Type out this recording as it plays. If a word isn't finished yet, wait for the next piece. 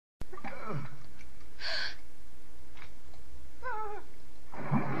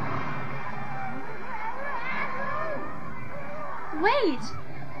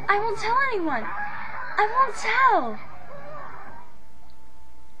I won't tell anyone. I won't tell.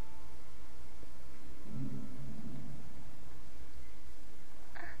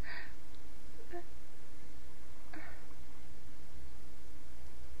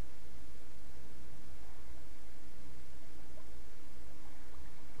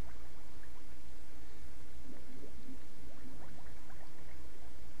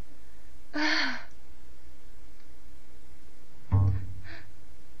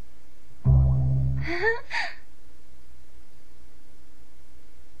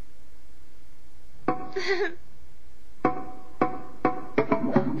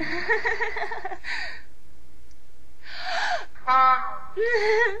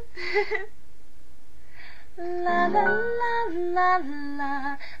 La la la la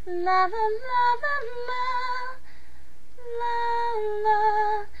la la la la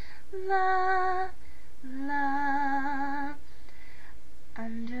la la la.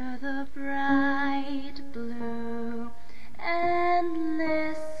 Under the bright blue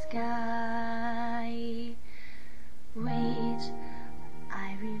endless sky. Wait,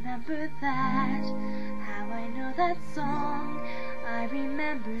 I remember that. How I know that song. I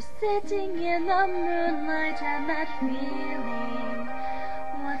remember sitting in the moonlight and that feeling.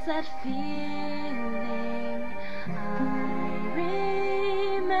 What's that feeling? I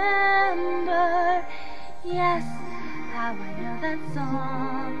remember. Yes, how I know that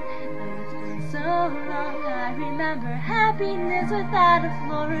song. Though it's been so long, I remember happiness without a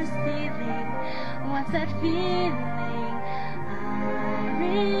floor or ceiling. What's that feeling? I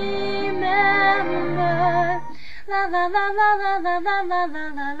remember. La la la la la la la la la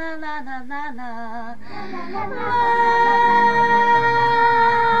la la la la la la.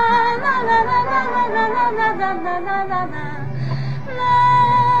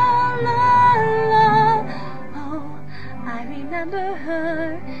 I remember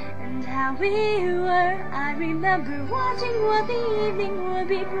her and how we were. I remember watching what the evening would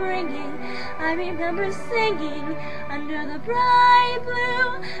be bringing. I remember singing under the bright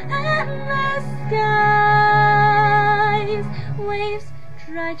blue endless skies. Waves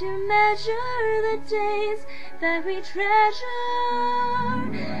try to measure the days that we treasure.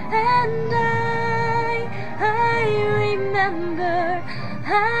 And I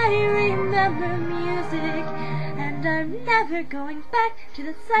remember music. And I'm never going back to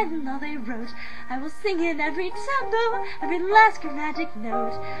the silent law they wrote. I will sing in every tempo, every last chromatic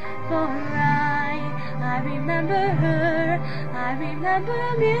note. For I remember her, I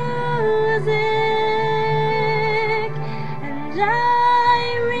remember music. And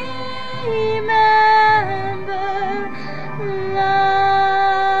I remember love,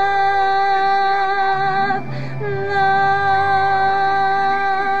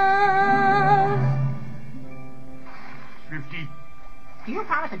 love. Swifty, do you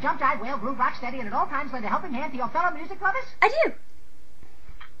promise to jump, dive, whale, groove, rock steady, and at all times lend a helping hand to your fellow music lovers? I do.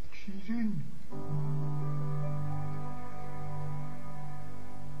 She's in.